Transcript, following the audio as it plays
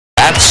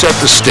set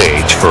the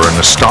stage for a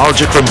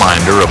nostalgic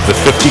reminder of the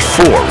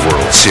 '54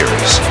 World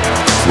Series,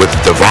 with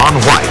Devon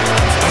White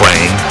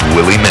playing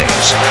Willie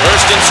Mays.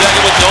 First and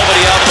second with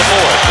nobody out of the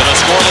fourth. In a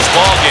scoreless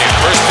ball game.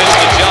 First pitch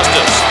to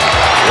Justice.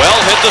 Well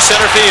hit the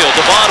center field.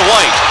 Devon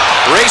White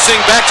racing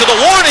back to the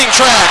warning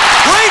track.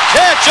 Great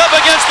catch up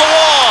against the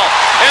wall.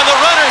 And the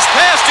runners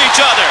passed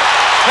each other.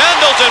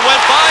 Pendleton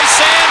went by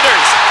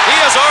Sanders. He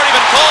has already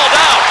been called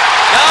out.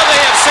 Now they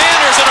have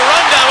Sanders in a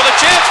rundown with a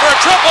chance for a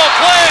triple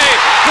play.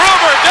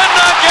 Gruber did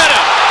not get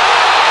him.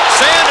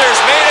 Sanders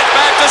made it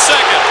back to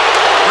second.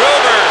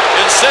 Gruber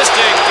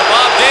insisting to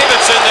Bob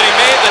Davidson that he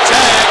made the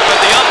tag, but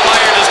the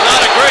umpire does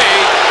not agree,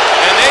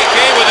 and they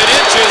came within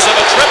inches of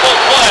a triple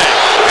play.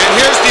 And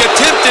here's the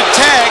attempted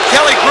tag.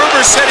 Kelly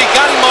Gruber said he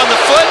got him on the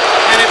foot,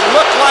 and it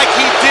looked like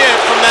he did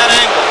from that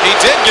angle. He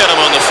did get him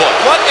on the foot.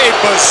 What a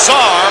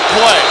bizarre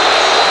play.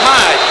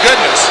 My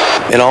goodness.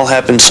 It all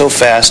happened so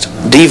fast.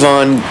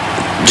 Devon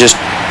just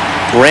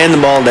ran the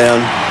ball down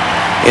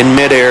in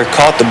midair,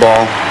 caught the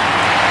ball,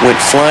 went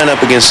flying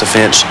up against the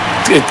fence.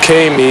 It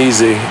came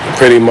easy,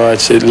 pretty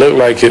much. It looked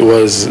like it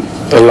was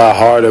a lot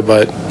harder,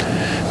 but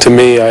to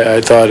me, I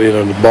thought,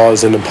 the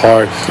ball's in the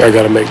park. I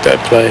got to make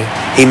that play.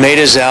 He made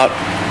his out,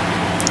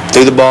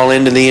 threw the ball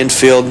into the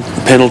infield.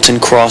 Pendleton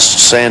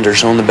crossed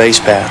Sanders on the base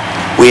path.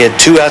 We had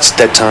 2 outs at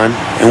that time,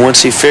 and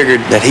once he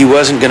figured that he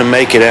wasn't going to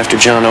make it after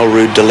John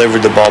Olerud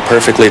delivered the ball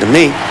perfectly to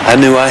me, I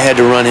knew I had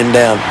to run him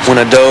down. When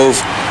I dove,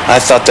 I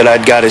thought that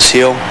I'd got his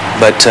heel,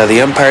 but the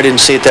umpire didn't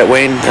see it that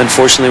way, and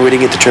unfortunately we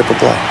didn't get the triple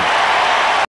play.